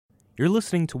You're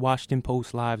listening to Washington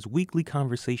Post Live's weekly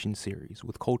conversation series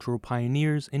with cultural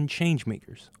pioneers and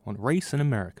changemakers on race in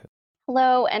America.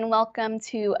 Hello, and welcome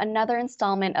to another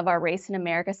installment of our Race in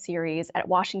America series at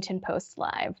Washington Post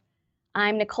Live.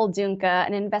 I'm Nicole Dungca,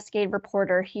 an investigative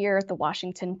reporter here at the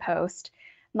Washington Post.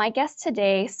 My guest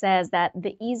today says that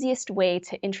the easiest way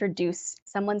to introduce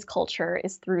someone's culture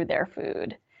is through their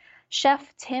food.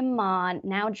 Chef Tim Ma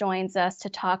now joins us to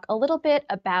talk a little bit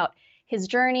about his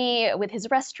journey with his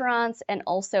restaurants and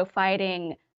also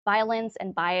fighting violence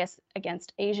and bias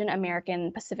against Asian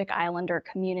American Pacific Islander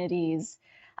communities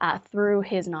through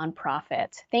his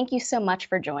nonprofit. Thank you so much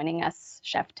for joining us,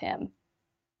 Chef Tim.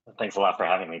 Thanks a lot for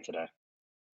having me today.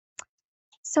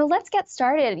 So let's get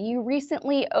started. You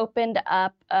recently opened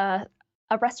up a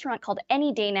restaurant called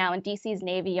Any Day Now in DC's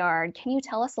Navy Yard. Can you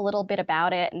tell us a little bit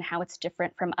about it and how it's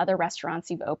different from other restaurants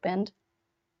you've opened?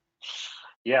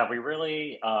 Yeah, we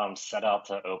really set out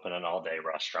to open an all-day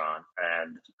restaurant,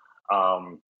 and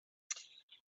um,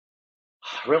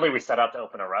 really we set out to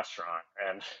open a restaurant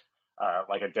and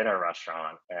like a dinner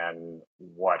restaurant. And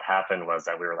what happened was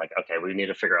that we were like, okay, we need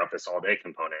to figure out this all-day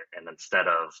component. And instead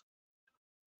of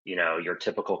your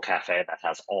typical cafe that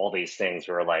has all these things,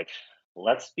 we were like,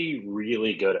 let's be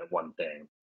really good at one thing.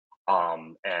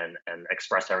 And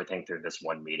express everything through this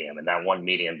one medium, and that one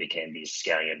medium became these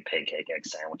scallion pancake egg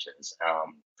sandwiches.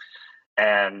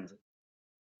 And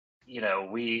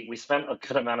we spent a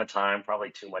good amount of time,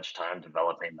 probably too much time,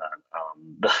 developing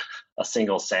a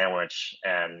single sandwich,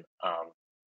 and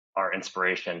our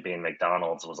inspiration being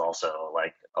McDonald's was also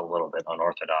like a little bit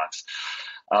unorthodox.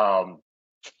 Um,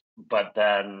 but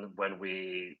then when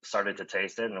we started to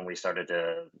taste it and we started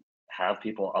to have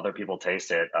other people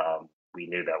taste it, we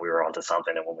knew that we were onto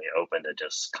something. And when we opened, it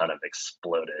just kind of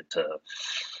exploded to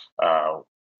uh,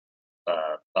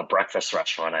 a breakfast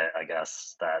restaurant, I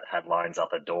guess, that had lines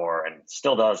out the door and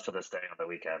still does to this day on the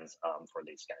weekends for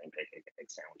these scallion pancake egg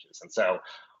sandwiches. And so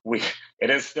we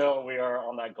are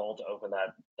on that goal to open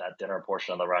that dinner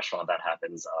portion of the restaurant that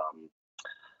happens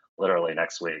literally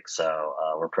next week. So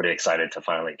we're pretty excited to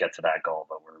finally get to that goal,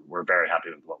 but we're very happy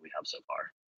with what we have so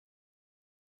far.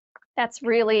 That's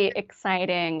really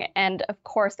exciting. And of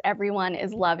course, everyone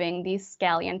is loving these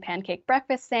scallion pancake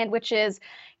breakfast sandwiches.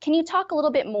 Can you talk a little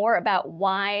bit more about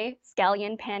why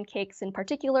scallion pancakes in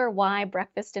particular, why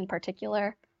breakfast in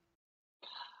particular?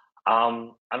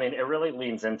 I mean, it really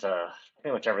leans into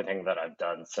pretty much everything that I've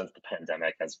done since the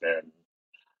pandemic has been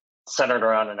centered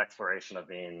around an exploration of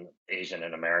being Asian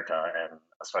in America, and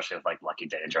especially with like Lucky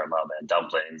Day drama and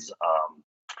dumplings.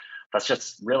 That's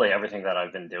just really everything that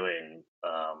I've been doing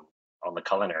on the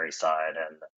culinary side,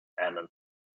 and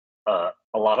a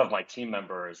lot of my team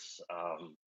members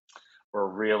are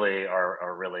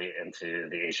really into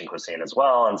the Asian cuisine as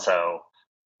well. And so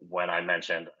when I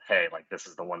mentioned, hey, like this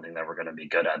is the one thing that we're going to be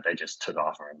good at, they just took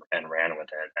off and ran with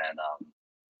it. And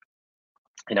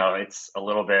it's a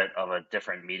little bit of a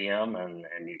different medium, and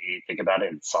you think about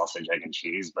it, it's sausage, egg, and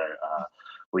cheese, but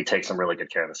we take some really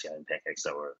good care of the scallion pancakes,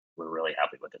 so we're really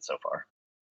happy with it so far.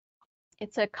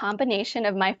 It's a combination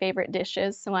of my favorite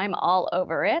dishes, so I'm all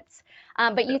over it.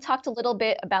 But you talked a little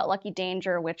bit about Lucky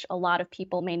Danger, which a lot of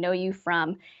people may know you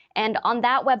from. And on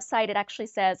that website, it actually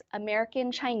says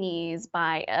American Chinese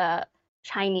by a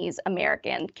Chinese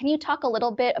American. Can you talk a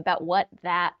little bit about what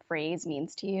that phrase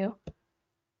means to you?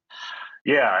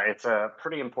 Yeah, it's a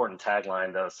pretty important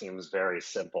tagline, though. Seems very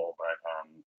simple, but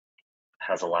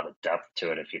has a lot of depth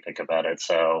to it if you think about it.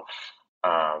 So,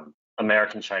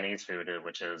 American Chinese food,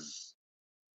 which is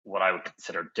what I would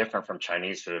consider different from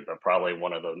Chinese food, but probably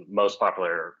one of the most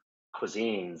popular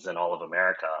cuisines in all of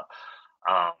America,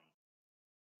 um,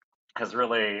 has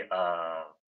really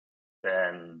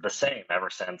been the same ever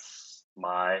since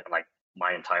my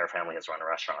entire family has run a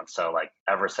restaurant. So like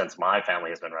ever since my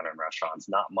family has been running restaurants,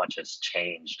 not much has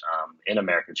changed in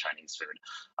American Chinese food.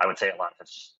 I would say a lot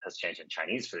has changed in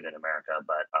Chinese food in America,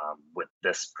 but with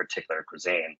this particular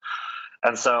cuisine.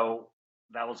 And so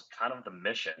that was kind of the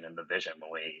mission and the vision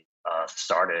when we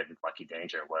started Lucky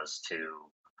Danger, was to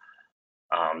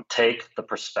take the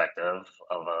perspective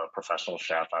of a professional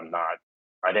chef.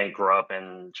 I didn't grow up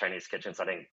in Chinese kitchens. I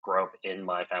didn't grow up in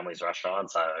my family's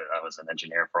restaurants. I was an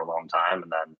engineer for a long time,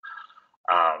 and then,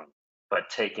 but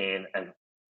taking and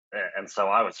so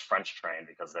I was French trained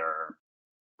because there are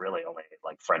really only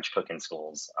like French cooking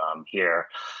schools here.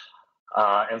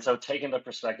 And so taking the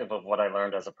perspective of what I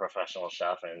learned as a professional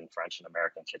chef in French and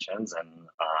American kitchens, and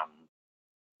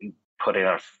putting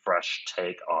a fresh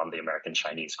take on the American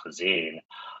Chinese cuisine,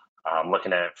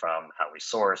 looking at it from how we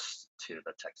source to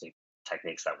the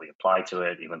techniques that we apply to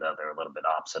it, even though they're a little bit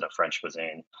opposite of French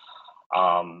cuisine.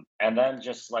 And then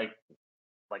just like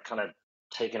like kind of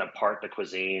taking apart the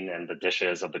cuisine and the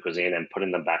dishes of the cuisine and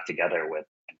putting them back together with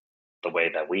the way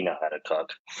that we know how to cook.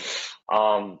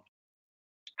 Um,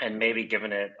 and maybe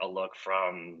giving it a look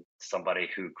from somebody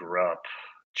who grew up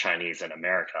Chinese in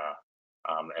America,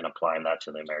 and applying that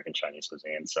to the American Chinese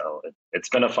cuisine. So it's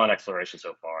been a fun exploration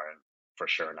so far, and for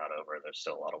sure not over. There's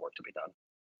still a lot of work to be done.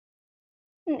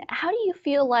 How do you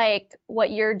feel like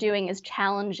what you're doing is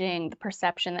challenging the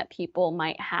perception that people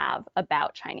might have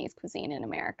about Chinese cuisine in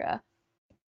America?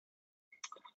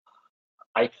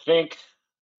 I think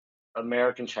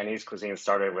American Chinese cuisine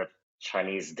started with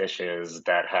Chinese dishes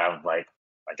that have, like,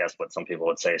 I guess what some people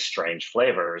would say, strange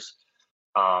flavors.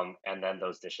 And then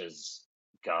those dishes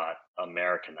got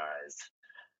Americanized.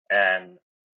 And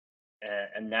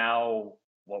and now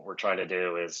what we're trying to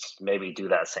do is maybe do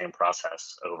that same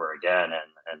process over again,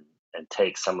 and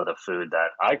take some of the food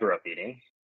that I grew up eating,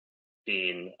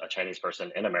 being a Chinese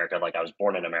person in America. Like, I was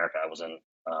born in America. I wasn't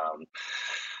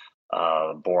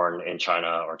um, born in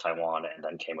China or Taiwan and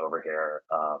then came over here.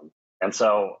 And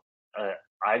so uh,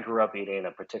 I grew up eating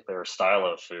a particular style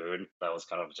of food that was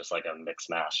kind of just like a mix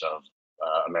mash of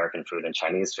American food and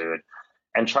Chinese food,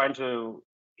 and trying to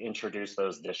introduce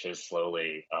those dishes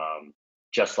slowly.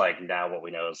 Just like now, what we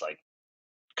know is like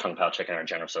kung pao chicken or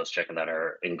General Tso's chicken that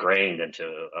are ingrained into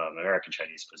American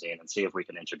Chinese cuisine, and see if we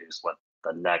can introduce what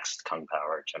the next kung pao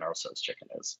or General Tso's chicken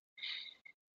is.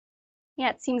 Yeah,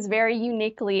 it seems very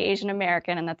uniquely Asian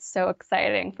American, and that's so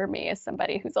exciting for me as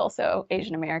somebody who's also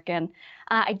Asian American.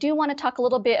 I do want to talk a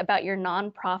little bit about your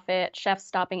nonprofit, Chefs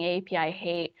Stopping AAPI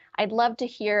Hate. I'd love to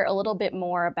hear a little bit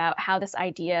more about how this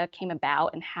idea came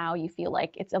about and how you feel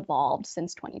like it's evolved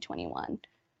since 2021.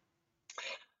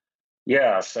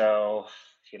 Yeah, so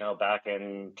back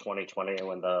in 2020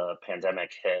 when the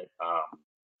pandemic hit,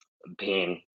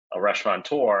 being a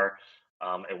restaurateur,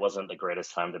 it wasn't the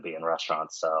greatest time to be in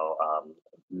restaurants. So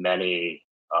many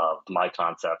of my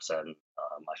concepts and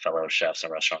my fellow chefs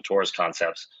and restaurateurs'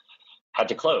 concepts had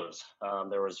to close.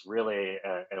 There was really,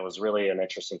 and it was really an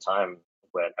interesting time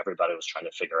when everybody was trying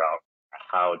to figure out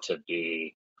how to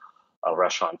be a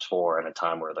restaurateur in a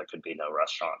time where there could be no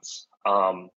restaurants.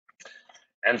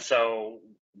 And so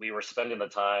we were spending the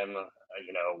time,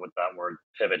 with that word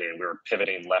pivoting, we were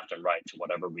pivoting left and right to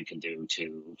whatever we can do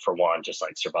to, for one, just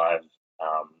like survive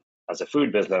um, as a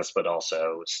food business, but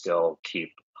also still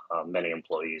keep many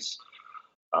employees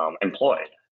employed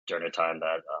during a time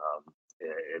that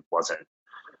it wasn't,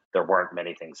 there weren't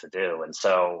many things to do. And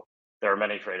so there are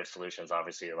many creative solutions,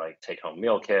 obviously, like take home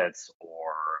meal kits,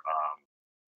 or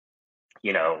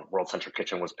World Central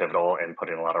Kitchen was pivotal in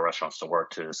putting a lot of restaurants to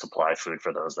work to supply food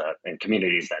for those that in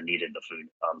communities that needed the food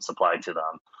supplied to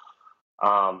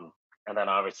them. And then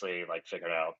obviously, like,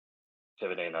 figuring out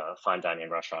pivoting a fine dining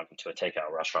restaurant into a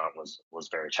takeout restaurant was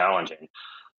very challenging.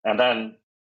 And then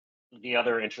the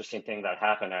other interesting thing that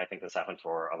happened, and I think this happened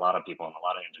for a lot of people in a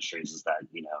lot of industries, is that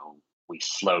we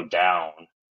slowed down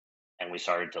and we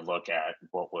started to look at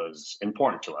what was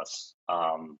important to us,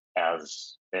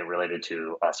 as it related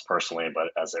to us personally, but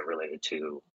as it related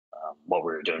to what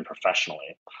we were doing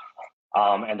professionally.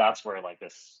 And that's where, like,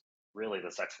 this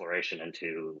exploration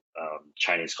into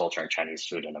Chinese culture and Chinese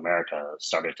food in America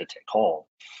started to take hold.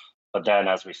 But then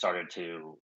as we started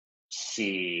to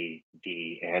see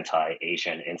the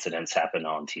anti-Asian incidents happen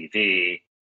on TV,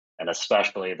 and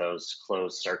especially those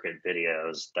closed circuit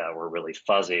videos that were really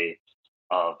fuzzy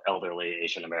of elderly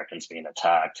Asian Americans being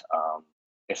attacked,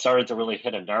 it started to really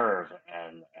hit a nerve.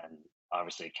 And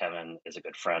obviously Kevin is a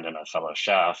good friend and a fellow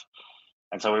chef,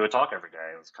 and so we would talk every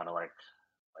day. It was kind of like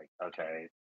okay,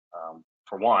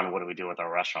 for one, what do we do with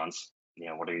our restaurants?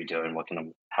 What are you doing?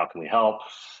 How can we help?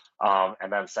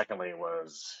 And then secondly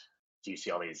was, do you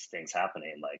see all these things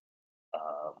happening? Like,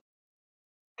 uh,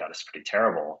 God, it's pretty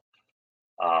terrible.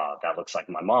 That looks like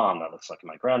my mom. That looks like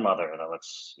my grandmother. That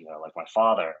looks, like my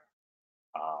father.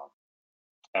 Um,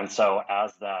 and so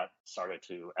as that started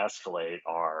to escalate,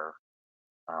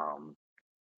 um,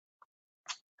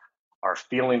 our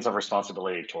feelings of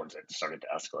responsibility towards it started to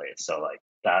escalate. So, like,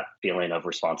 that feeling of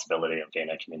responsibility of being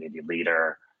a community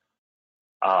leader,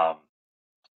 um,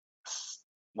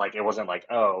 like, it wasn't like,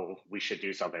 oh, we should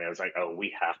do something. It was like, oh,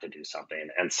 we have to do something.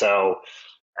 And so,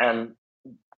 and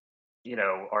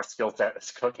our skill set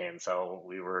is cooking. So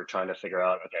we were trying to figure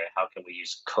out, okay, how can we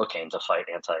use cooking to fight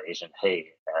anti-Asian hate?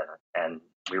 And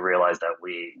we realized that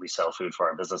we sell food for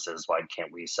our businesses. Why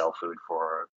can't we sell food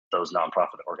for those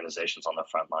nonprofit organizations on the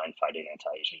front line fighting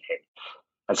anti-Asian hate?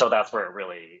 And so that's where it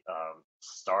really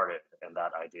started. And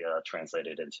that idea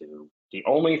translated into the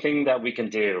only thing that we can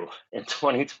do in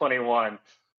 2021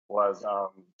 was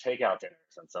takeout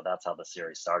dinners. And so that's how the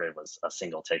series started, was a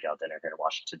single takeout dinner here in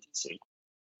Washington, D.C.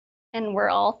 And we're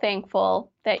all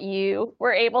thankful that you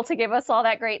were able to give us all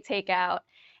that great takeout.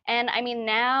 And I mean,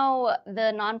 now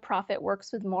the nonprofit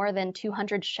works with more than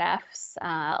 200 chefs,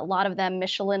 a lot of them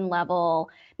Michelin level.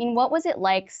 I mean, what was it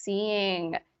like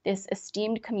seeing this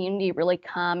esteemed community really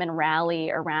come and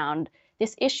rally around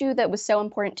this issue that was so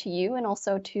important to you and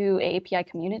also to AAPI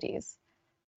communities?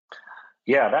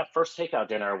 Yeah, that first takeout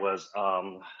dinner was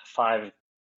five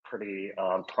pretty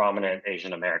prominent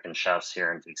Asian American chefs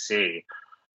here in DC.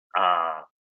 Uh,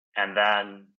 and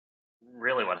then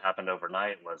really what happened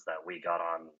overnight was that we got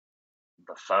on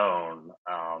the phone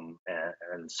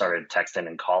and started texting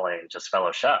and calling just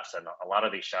fellow chefs. And a lot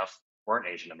of these chefs weren't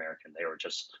Asian American. They were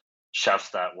just chefs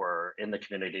that were in the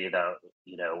community that,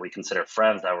 we consider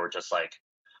friends that were just like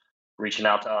reaching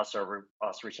out to us or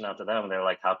us reaching out to them. And they're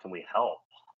like, how can we help?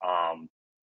 Um,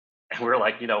 and we were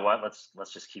like, you know what,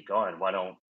 let's just keep going. Why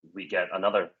don't we get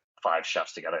another five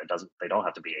chefs together? They don't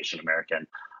have to be Asian American.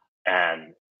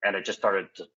 And it just started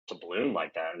to bloom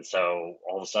like that. And so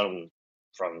all of a sudden,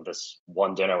 from this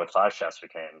one dinner with five chefs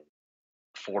became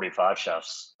 45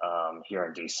 chefs here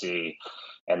in DC,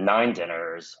 and nine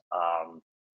dinners,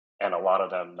 and a lot of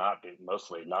them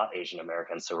mostly not Asian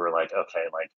American. So we're like, okay,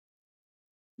 like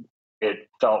it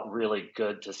felt really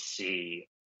good to see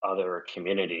other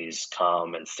communities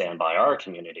come and stand by our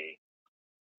community.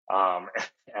 Um,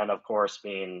 and of course,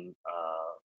 being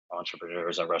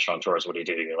entrepreneurs and restaurateurs, what do you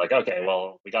do? You're like, okay,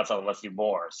 well, we got something, let's do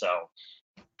more. So,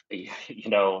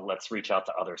 let's reach out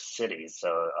to other cities.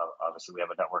 So obviously, we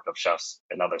have a network of chefs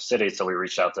in other cities. So we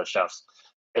reached out to chefs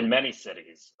in many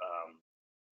cities,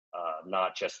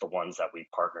 not just the ones that we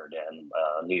partnered in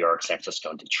New York, San Francisco,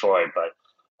 and Detroit, but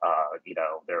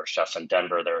there are chefs in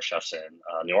Denver, there are chefs in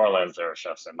New Orleans, there are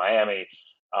chefs in Miami.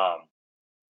 Um,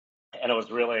 and it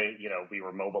was really, we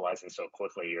were mobilizing so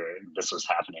quickly. This was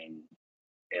happening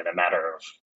in a matter of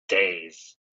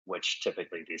days, which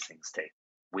typically these things take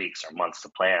weeks or months to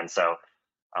plan. So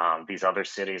these other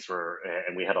cities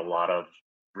and we had a lot of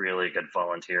really good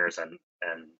volunteers and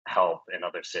help in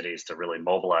other cities to really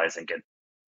mobilize and get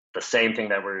the same thing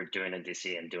that we're doing in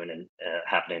DC and doing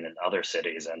happening in other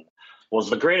cities. And what was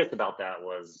the greatest about that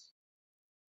was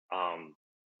um,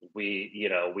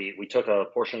 we took a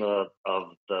portion of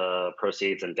the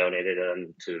proceeds and donated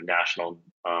them to national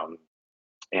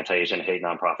anti-Asian hate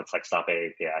nonprofits like Stop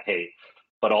AAPI Hate.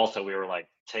 But also we were like,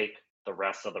 take the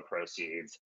rest of the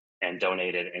proceeds and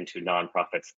donate it into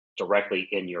nonprofits directly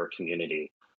in your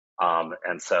community.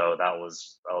 And so that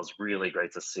was really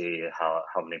great to see how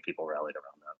many people rallied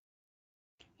around that.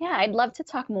 Yeah, I'd love to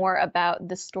talk more about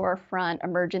the Storefront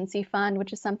Emergency Fund,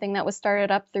 which is something that was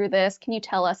started up through this. Can you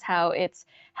tell us how it's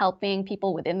helping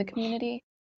people within the community?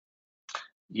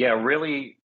 Yeah,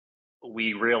 really,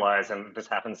 we realize, and this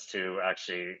happens to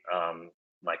actually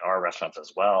like our restaurants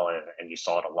as well, and you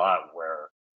saw it a lot where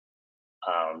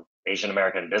Asian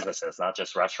American businesses, not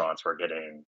just restaurants, were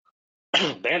getting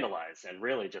vandalized, and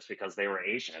really just because they were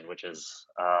Asian, which is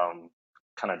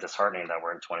kind of disheartening that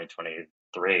we're in 2023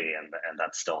 and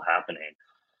that's still happening.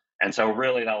 And so,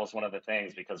 really, that was one of the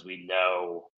things because we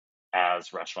know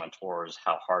as restaurateurs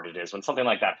how hard it is when something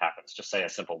like that happens. Just say a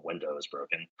simple window is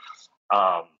broken.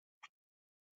 Um,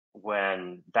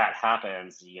 when that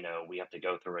happens, we have to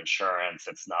go through insurance.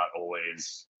 It's not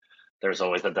always, there's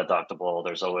always a deductible.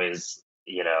 There's always,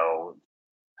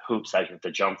 hoops that you have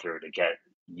to jump through to get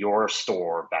your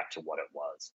store back to what it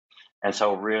was. And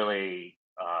so, really,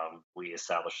 we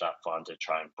established that fund to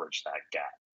try and bridge that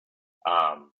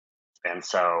gap. And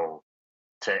so,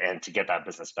 to get that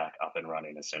business back up and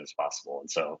running as soon as possible. And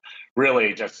so,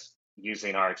 really, just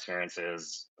using our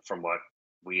experiences from what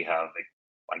we have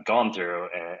like gone through,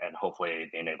 and hopefully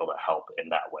being able to help in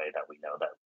that way that we know that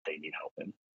they need help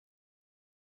in.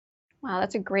 Wow,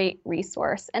 that's a great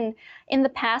resource. And in the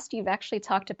past, you've actually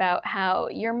talked about how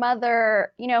your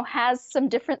mother, has some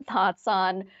different thoughts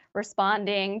on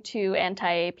responding to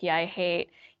anti-API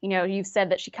hate. You've said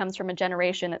that she comes from a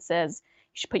generation that says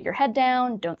you should put your head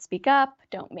down, don't speak up,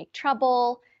 don't make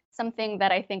trouble. Something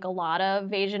that I think a lot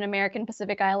of Asian American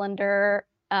Pacific Islander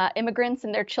immigrants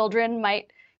and their children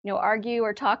might, argue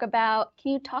or talk about.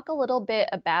 Can you talk a little bit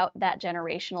about that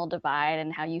generational divide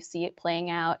and how you see it playing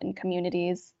out in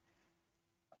communities?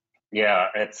 Yeah,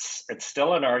 it's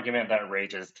still an argument that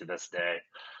rages to this day.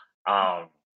 Um,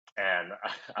 and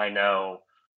I know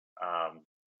um,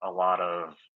 a lot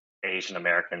of Asian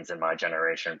Americans in my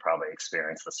generation probably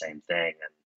experience the same thing,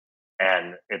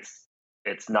 and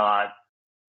it's not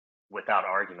without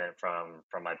argument from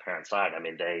my parents' side. I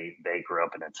mean, they grew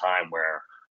up in a time where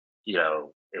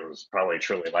it was probably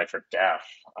truly life or death.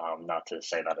 Not to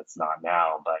say that it's not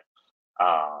now, but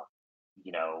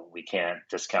we can't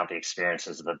discount the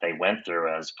experiences that they went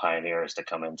through as pioneers to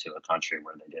come into a country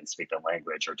where they didn't speak the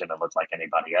language or didn't look like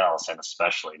anybody else. And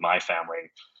especially my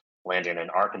family landing in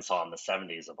Arkansas in the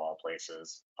 70s of all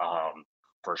places.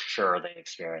 For sure, they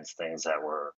experienced things that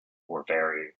were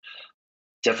very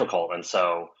difficult. And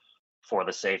so, for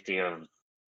the safety of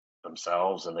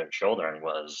themselves and their children,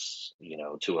 was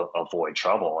to avoid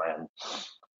trouble.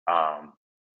 Um,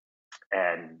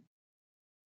 and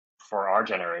for our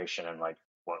generation and like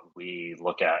what we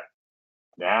look at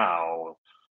now,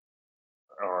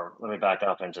 or let me back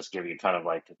up and just give you kind of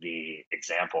like the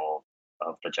example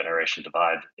of the generation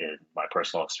divide in my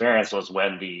personal experience was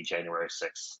when the January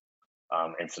 6th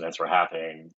incidents were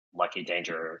happening. Lucky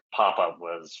Danger pop up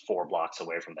was 4 blocks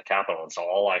away from the Capitol. And so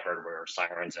all I heard were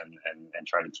sirens and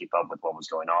trying to keep up with what was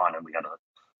going on. And we had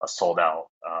a sold out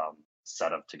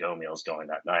set of to go meals going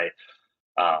that night.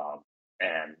 Um,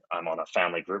 and I'm on a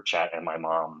family group chat, and my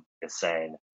mom is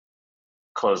saying,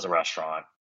 close the restaurant,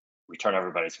 return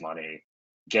everybody's money,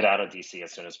 get out of DC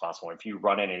as soon as possible. If you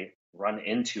run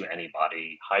into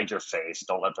anybody, hide your face.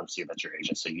 Don't let them see that you're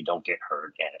Asian, so you don't get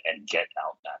hurt, and get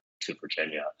out back to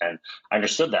Virginia. And I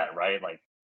understood that, right? Like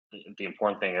the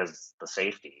important thing is the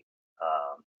safety.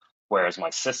 Whereas my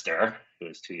sister,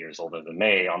 who's 2 years older than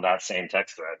me, on that same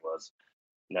text thread was,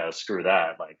 no, screw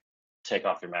that. Like, take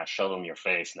off your mask, show them your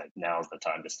face. Like, now's the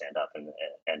time to stand up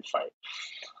and fight.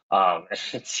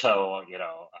 And so,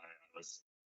 I was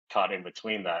caught in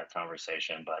between that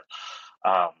conversation,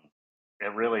 but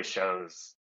it really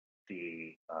shows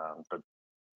the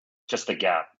just the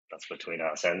gap that's between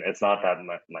us. And it's not that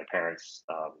my parents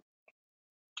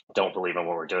don't believe in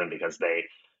what we're doing, because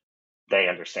they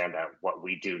understand that what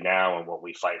we do now and what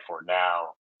we fight for now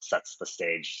sets the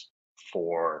stage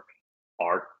for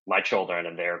my children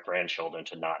and their grandchildren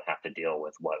to not have to deal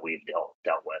with what we've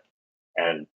dealt with.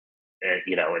 And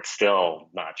it's still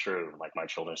not true. Like, my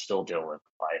children still deal with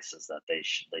biases that they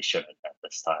shouldn't at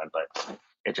this time, but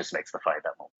it just makes the fight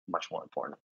that much more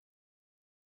important.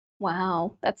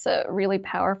 Wow, that's a really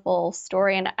powerful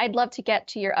story. And I'd love to get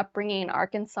to your upbringing in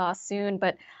Arkansas soon,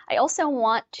 but I also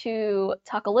want to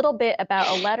talk a little bit about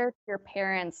a letter to your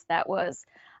parents that was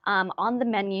on the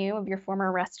menu of your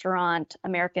former restaurant,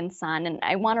 American Son. And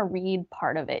I want to read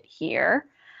part of it here.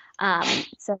 It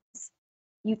says,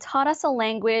 "You taught us a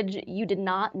language you did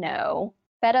not know,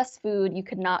 fed us food you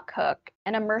could not cook,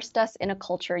 and immersed us in a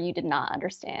culture you did not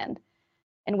understand.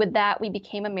 And with that, we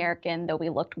became American, though we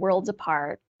looked worlds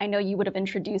apart. I know you would have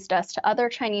introduced us to other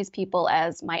Chinese people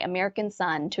as my American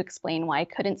son to explain why I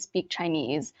couldn't speak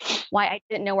Chinese, why I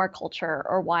didn't know our culture,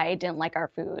 or why I didn't like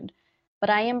our food. But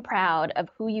I am proud of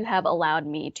who you have allowed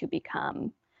me to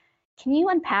become." Can you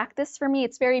unpack this for me?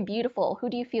 It's very beautiful. Who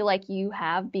do you feel like you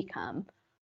have become?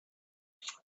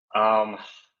 Um,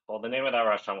 well, the name of that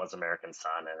restaurant was American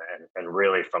Son, and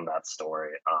really from that story,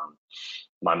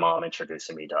 my mom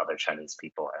introducing me to other Chinese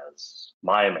people as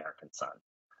my American son.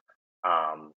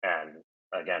 And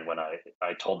again, when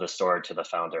I told this story to the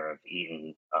founder of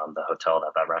Eaton, the hotel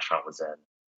that restaurant was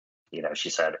in,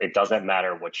 she said, it doesn't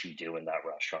matter what you do in that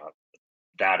restaurant.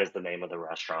 That is the name of the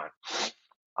restaurant.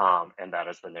 And that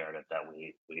is the narrative that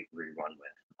we run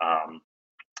with.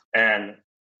 And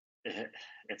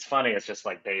it's funny. It's just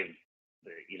like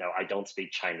I don't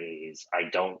speak Chinese. I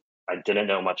didn't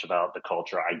know much about the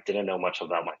culture. I didn't know much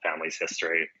about my family's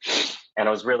history. And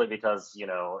it was really because,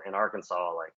 in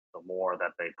Arkansas, like, the more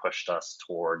that they pushed us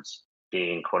towards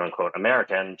being quote unquote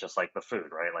American, just like the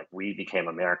food, right? Like, we became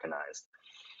Americanized.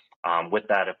 With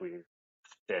that, if we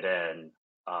fit in,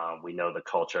 we know the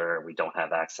culture, we don't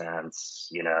have accents,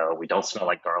 we don't smell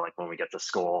like garlic when we get to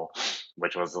school,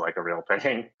 which was like a real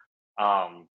thing.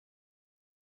 Um,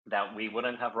 that we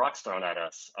wouldn't have rocks thrown at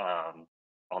us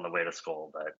on the way to school,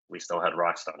 but we still had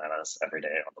rocks thrown at us every day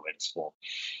on the way to school.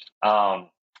 Um,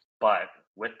 but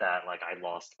with that, like, I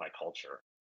lost my culture,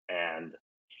 and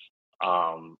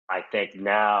I think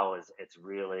now it's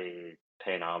really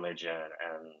paying homage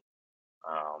and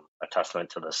a testament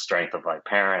to the strength of my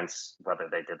parents, whether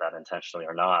they did that intentionally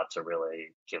or not, to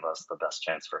really give us the best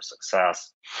chance for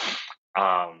success.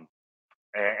 Um,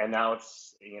 and now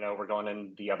it's, we're going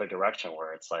in the other direction,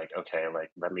 where it's like, okay, like,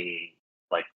 let me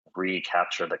like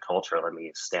recapture the culture, let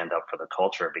me stand up for the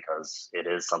culture, because it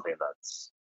is something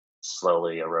that's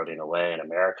slowly eroding away in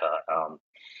America.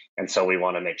 And so we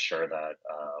want to make sure that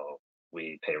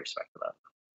we pay respect to that.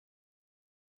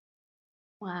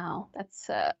 Wow,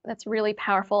 that's really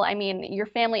powerful. I mean, your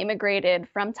family immigrated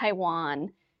from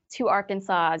Taiwan to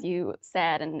Arkansas, as you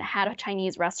said, and had a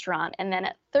Chinese restaurant. And then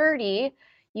at 30,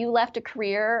 you left a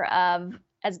career of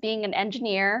as being an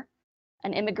engineer,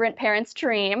 an immigrant parent's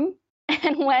dream,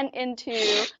 and went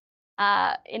into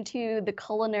into the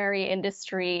culinary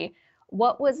industry.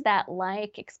 What was that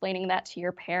like, explaining that to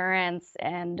your parents,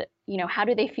 and how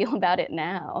do they feel about it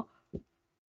now?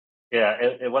 Yeah,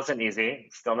 it wasn't easy.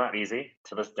 Still not easy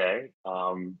to this day,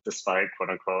 despite quote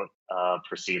unquote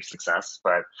perceived success.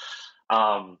 But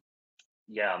um,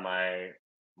 yeah,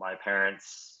 my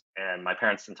parents and my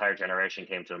parents' entire generation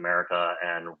came to America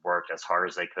and worked as hard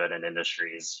as they could in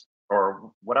industries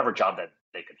or whatever job that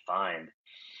they could find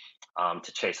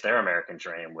to chase their American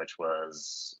dream, which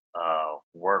was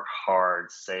work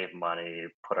hard, save money,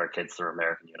 put our kids through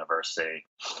American university,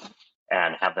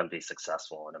 and have them be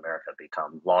successful in America,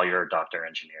 become lawyer, doctor,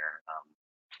 engineer,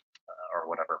 or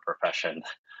whatever profession.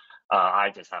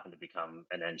 I just happened to become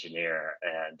an engineer,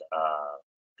 and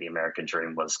the American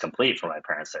dream was complete for my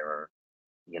parents. They were,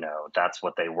 that's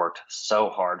what they worked so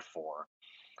hard for.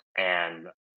 And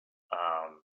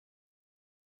um,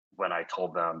 when I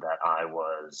told them that I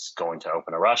was going to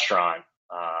open a restaurant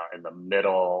in the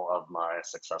middle of my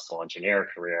successful engineer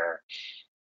career,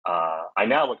 I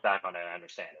now look back on it and I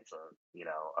understand it's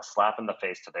a slap in the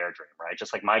face to their dream, right?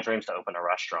 Just like my dream's to open a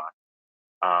restaurant,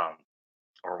 um,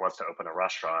 or was to open a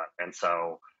restaurant, and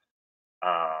so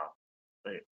uh,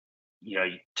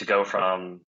 to go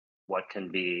from what can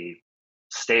be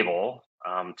stable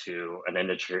to an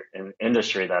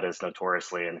industry that is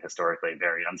notoriously and historically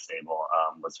very unstable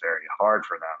was very hard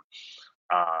for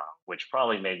them, which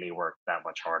probably made me work that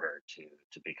much harder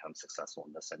to become successful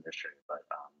in this industry. But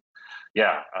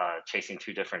yeah, chasing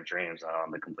two different dreams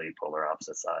on the complete polar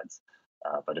opposite sides.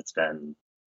 But it's been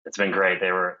great.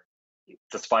 They were,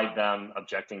 despite them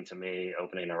objecting to me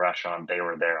opening a restaurant, they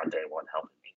were there on day one helping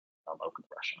me open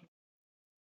the restaurant.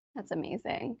 That's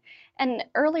amazing. And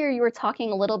earlier you were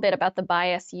talking a little bit about the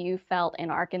bias you felt in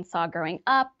Arkansas growing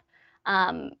up.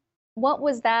 Um, what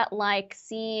was that like,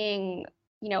 seeing,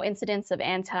 incidents of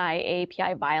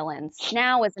anti-API violence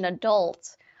now as an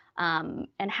adult? And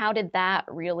how did that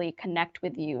really connect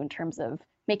with you in terms of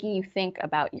making you think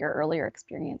about your earlier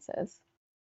experiences?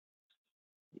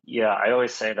 Yeah, I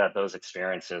always say that those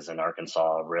experiences in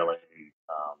Arkansas really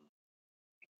um,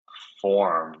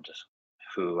 formed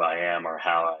who I am or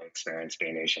how I experience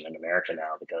being Asian in America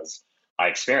now because I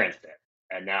experienced it,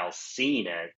 and now seeing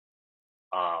it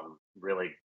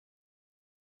really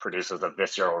produces a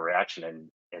visceral reaction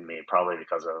in me, probably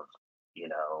because of you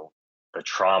know the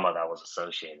trauma that was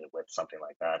associated with something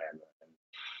like that, and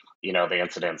the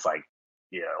incidents like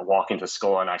walking to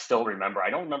school, and I still remember. I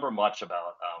don't remember much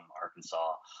about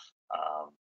Arkansas. Um,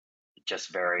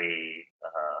 just very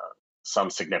some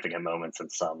significant moments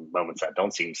and some moments that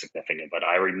don't seem significant. But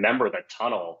I remember the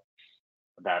tunnel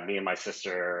that me and my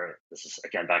sister, this is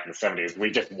again back in the 70s, we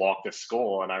just walked to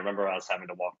school. And I remember I was having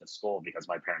to walk to school because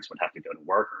my parents would have to go to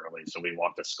work early. So we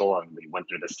walked to school and we went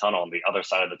through this tunnel. And the other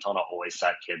side of the tunnel always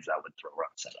sat kids that would throw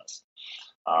rocks at us.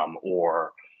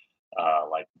 Or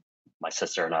like my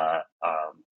sister and I,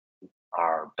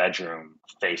 our bedroom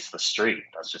faced the street.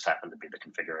 That's just happened to be the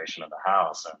configuration of the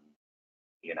house. And,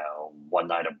 one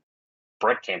night a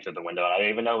brick came through the window. And I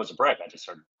didn't even know it was a brick. I just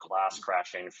heard glass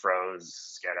crashing, froze,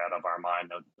 scared out of our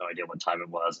mind. No idea what time it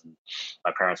was. And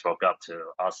my parents woke up to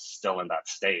us still in that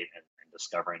state and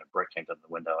discovering a brick came through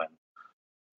the window and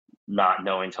not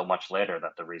knowing until much later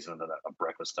that the reason that a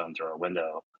brick was thrown through our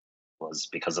window was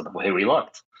because of the way we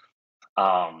looked.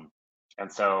 Um,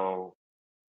 and so,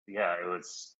 yeah, it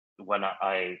was when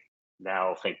I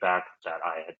now think back that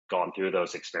I had gone through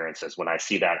those experiences, when I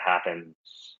see that happen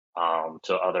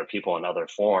to other people in other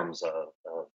forms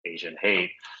of Asian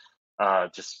hate,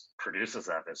 just produces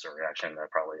that visceral reaction. That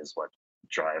probably is what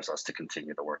drives us to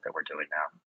continue the work that we're doing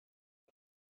now.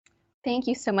 Thank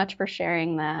you so much for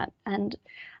sharing that. And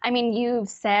I mean, you've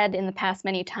said in the past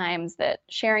many times that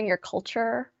sharing your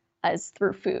culture is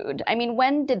through food. I mean,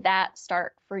 when did that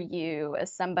start for you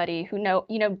as somebody who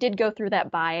did go through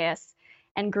that bias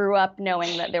and grew up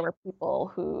knowing that there were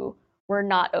people who were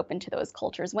not open to those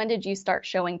cultures? When did you start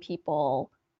showing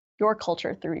people your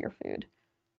culture through your food?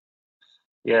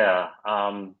 Yeah.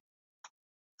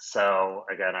 So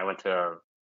again, I went to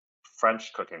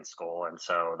French cooking school, and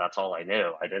so that's all I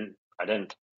knew. I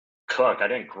didn't cook. I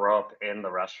didn't grow up in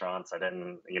the restaurants. I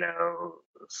didn't,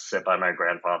 sit by my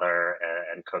grandfather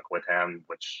and cook with him,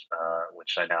 which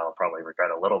I now probably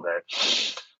regret a little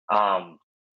bit. Um,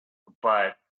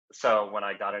 but so when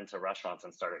I got into restaurants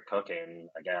and started cooking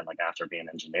again, like after being an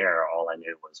engineer, all I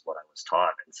knew was what I was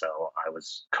taught, and so I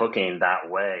was cooking that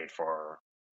way for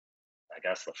I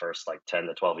guess the first like 10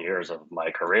 to 12 years of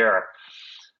my career.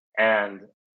 And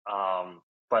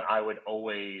but I would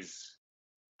always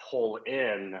pull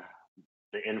in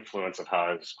the influence of how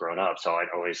I was grown up. So I'd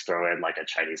always throw in like a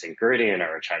Chinese ingredient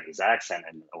or a Chinese accent,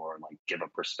 and or like give a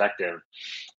perspective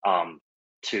um,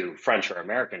 to French or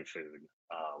American food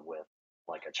with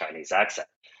like a Chinese accent.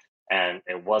 And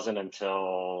it wasn't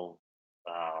until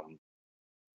um,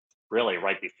 really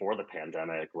right before the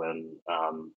pandemic when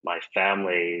my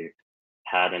family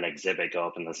had an exhibit go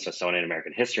up in the Smithsonian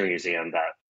American History Museum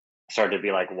that started to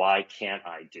be like, why can't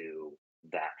I do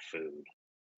that food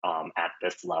at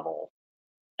this level?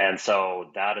 And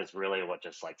so that is really what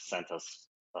just like sent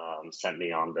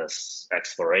me on this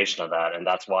exploration of that. And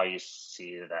that's why you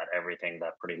see that everything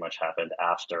that pretty much happened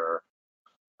after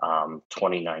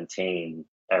 2019,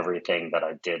 everything that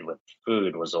I did with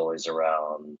food was always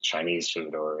around Chinese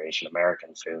food or Asian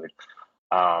American food.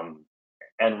 Um,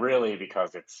 and really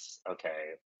because it's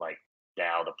okay, like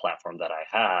now the platform that I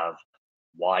have,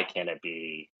 why can't it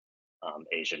be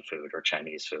Asian food or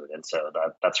Chinese food? And so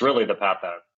that's really the path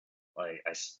that like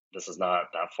this is not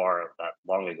that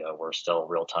long ago. We're still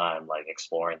real time like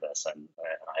exploring this, and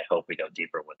I hope we go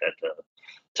deeper with it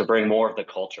to bring more of the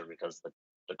culture because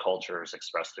the culture is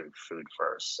expressed through food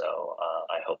first. So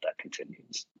I hope that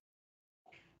continues.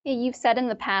 Yeah, you've said in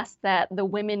the past that the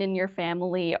women in your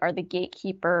family are the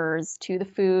gatekeepers to the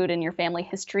food and your family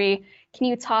history. Can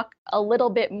you talk a little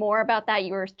bit more about that?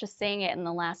 You were just saying it in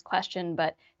the last question,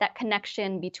 but that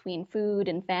connection between food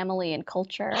and family and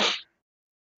culture.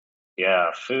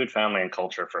 Yeah, food, family, and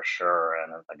culture for sure.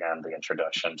 And again, the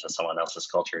introduction to someone else's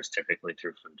culture is typically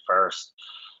through food first.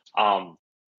 Um,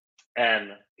 and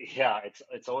yeah,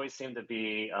 it's always seemed to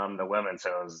be the women. So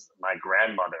it was, my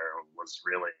grandmother was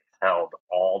really held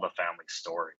all the family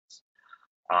stories.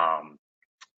 Um,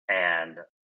 and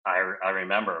I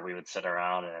remember we would sit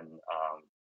around and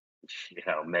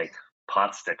make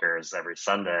pot stickers every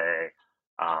Sunday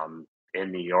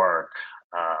in New York.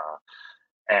 Uh,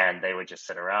 and they would just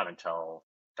sit around and tell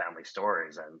family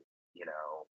stories. And you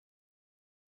know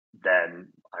then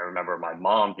I remember my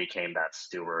mom became that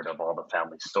steward of all the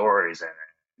family stories, and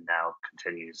now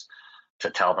continues to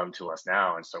tell them to us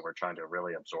now. And so we're trying to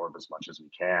really absorb as much as we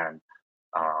can,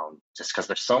 just because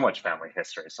there's so much family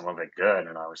history, some of it good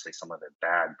and obviously some of it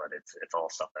bad, but it's all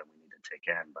stuff that we need to take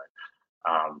in. But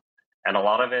and a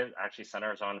lot of it actually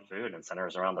centers on food and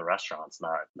centers around the restaurants,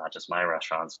 not just my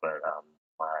restaurants, but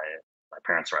my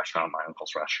parents' restaurant, my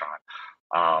uncle's restaurant.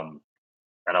 Um,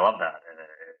 and I love that. And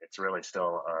it's really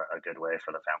still a good way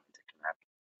for the family to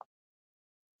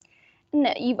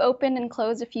connect. And you've opened and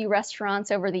closed a few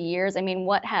restaurants over the years. I mean,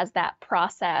 what has that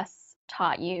process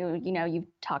taught you? You know, you've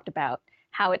talked about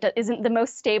how it isn't the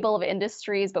most stable of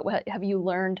industries, but what have you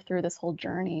learned through this whole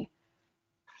journey?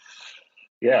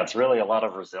 Yeah, it's really a lot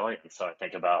of resilience. So I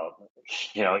think about,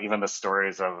 even the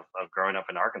stories of growing up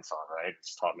in Arkansas, right?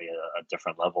 It's taught me a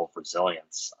different level of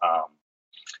resilience.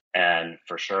 And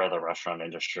for sure, the restaurant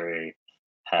industry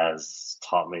has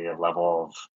taught me a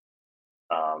level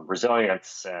of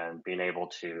resilience and being able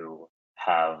to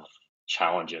have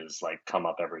challenges like come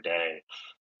up every day.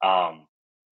 Um,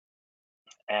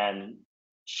 and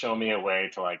show me a way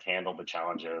to like handle the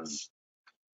challenges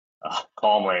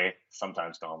calmly,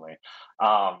 sometimes calmly,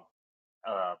 um,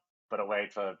 uh, but a way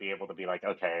to be able to be like,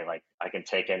 okay, like I can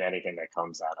take in anything that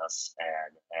comes at us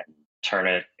and turn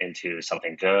it into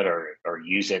something good or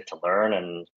use it to learn.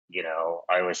 And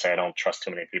I always say I don't trust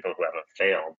too many people who haven't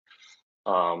failed,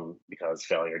 because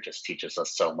failure just teaches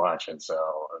us so much. And so,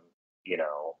 you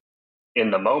know,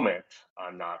 in the moment,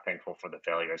 I'm not thankful for the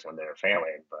failures when they're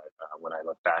failing, but when I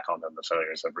look back on them, the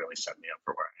failures have really set me up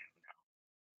for where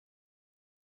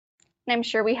And I'm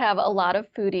sure we have a lot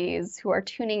of foodies who are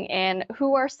tuning in.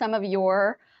 Who are some of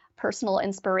your personal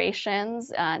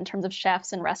inspirations in terms of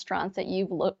chefs and restaurants that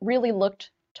you've really looked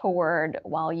toward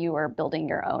while you were building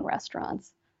your own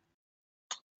restaurants?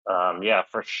 I am. Yeah,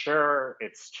 for sure,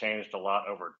 it's changed a lot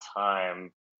over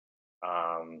time.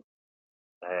 Um,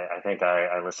 I think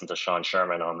I listened to Sean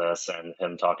Sherman on this and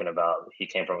him talking about he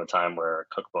came from a time where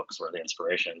cookbooks were the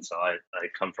inspiration. So I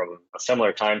come from a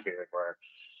similar time period where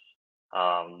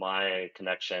my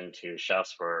connection to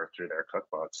chefs were through their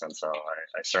cookbooks, and so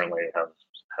I certainly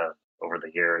have over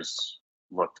the years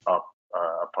looked up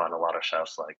upon a lot of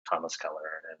chefs like Thomas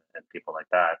Keller and people like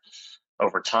that.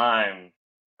 Over time,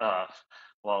 uh,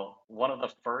 well, one of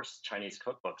the first Chinese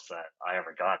cookbooks that I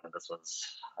ever got, and this was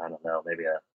I don't know maybe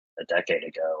a decade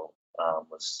ago,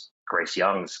 was Grace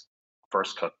Young's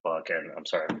first cookbook, and I'm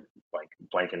sorry, I'm like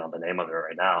blanking on the name of it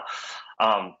right now.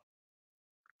 Um,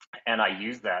 and I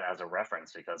used that as a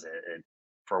reference because it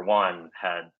for one,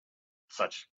 had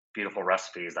such beautiful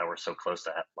recipes that were so close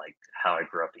to like how I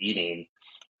grew up eating,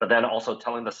 but then also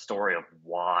telling the story of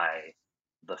why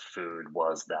the food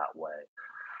was that way.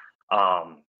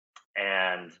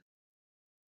 And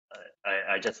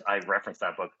I referenced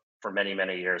that book for many,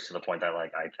 many years to the point that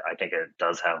like I think it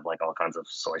does have like all kinds of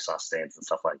soy sauce stains and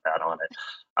stuff like that on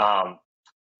it.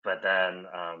 But then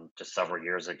just several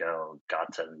years ago,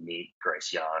 got to meet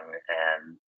Grace Young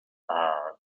and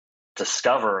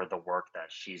discover the work that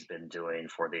she's been doing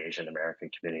for the Asian American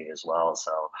community as well.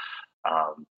 So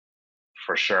um,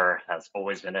 for sure, has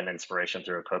always been an inspiration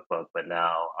through a cookbook, but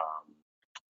now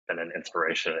been an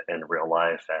inspiration in real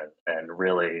life, and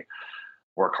really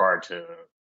work hard to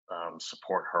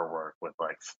support her work with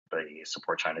like the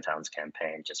Support Chinatowns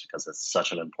campaign, just because it's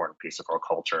such an important piece of our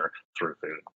culture through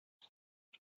food.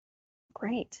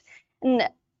 Great. And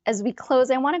as we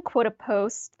close, I want to quote a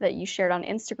post that you shared on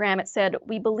Instagram. It said,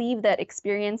 "We believe that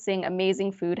experiencing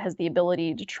amazing food has the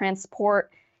ability to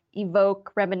transport,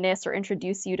 evoke, reminisce, or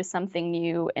introduce you to something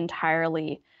new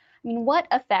entirely." I mean, what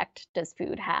effect does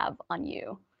food have on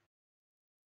you?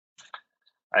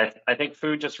 I think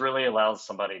food just really allows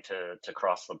somebody to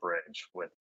cross the bridge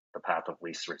with the path of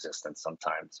least resistance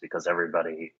sometimes, because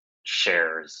everybody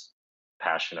shares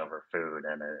passion over food,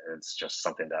 and it's just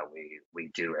something that we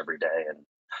do every day.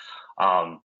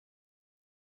 Um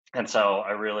and so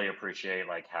I really appreciate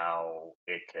like how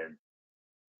it could,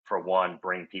 for one,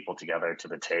 bring people together to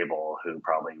the table who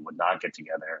probably would not get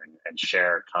together, and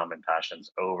share common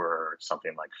passions over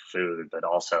something like food, but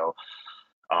also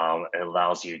it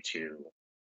allows you to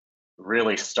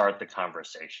really start the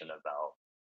conversation about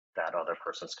that other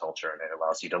person's culture, and it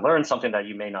allows you to learn something that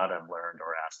you may not have learned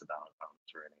or asked about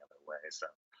through any other way. So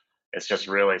it's just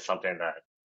really something that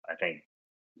I think,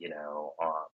 you know,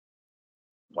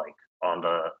 like on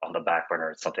the back burner,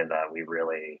 it's something that we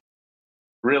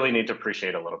really need to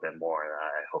appreciate a little bit more, and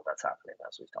I hope that's happening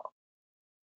as we talk.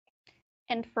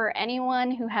 And for anyone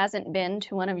who hasn't been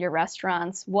to one of your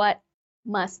restaurants, what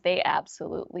must they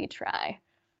absolutely try?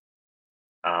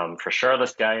 For sure,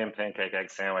 this Scallion pancake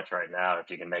egg sandwich right now, if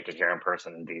you can make it here in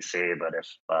person in DC. But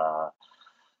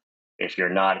if you're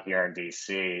not here in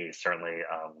DC, certainly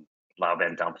Lao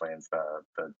Ben dumplings,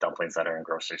 the dumplings that are in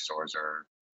grocery stores, are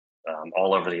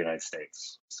all over the United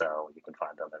States. So you can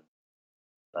find them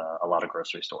in a lot of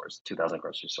grocery stores, 2,000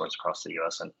 grocery stores across the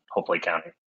U.S. and hopefully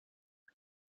counting.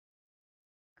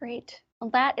 Great.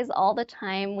 Well, that is all the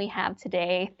time we have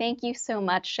today. Thank you so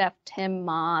much, Chef Tim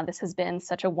Ma. This has been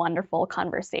such a wonderful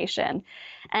conversation,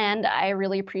 and I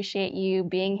really appreciate you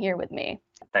being here with me.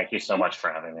 Thank you so much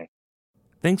for having me.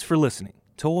 Thanks for listening.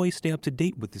 To always stay up to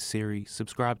date with the series,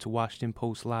 subscribe to Washington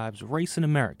Post Live's Race in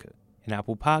America in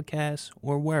Apple Podcasts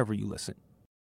or wherever you listen.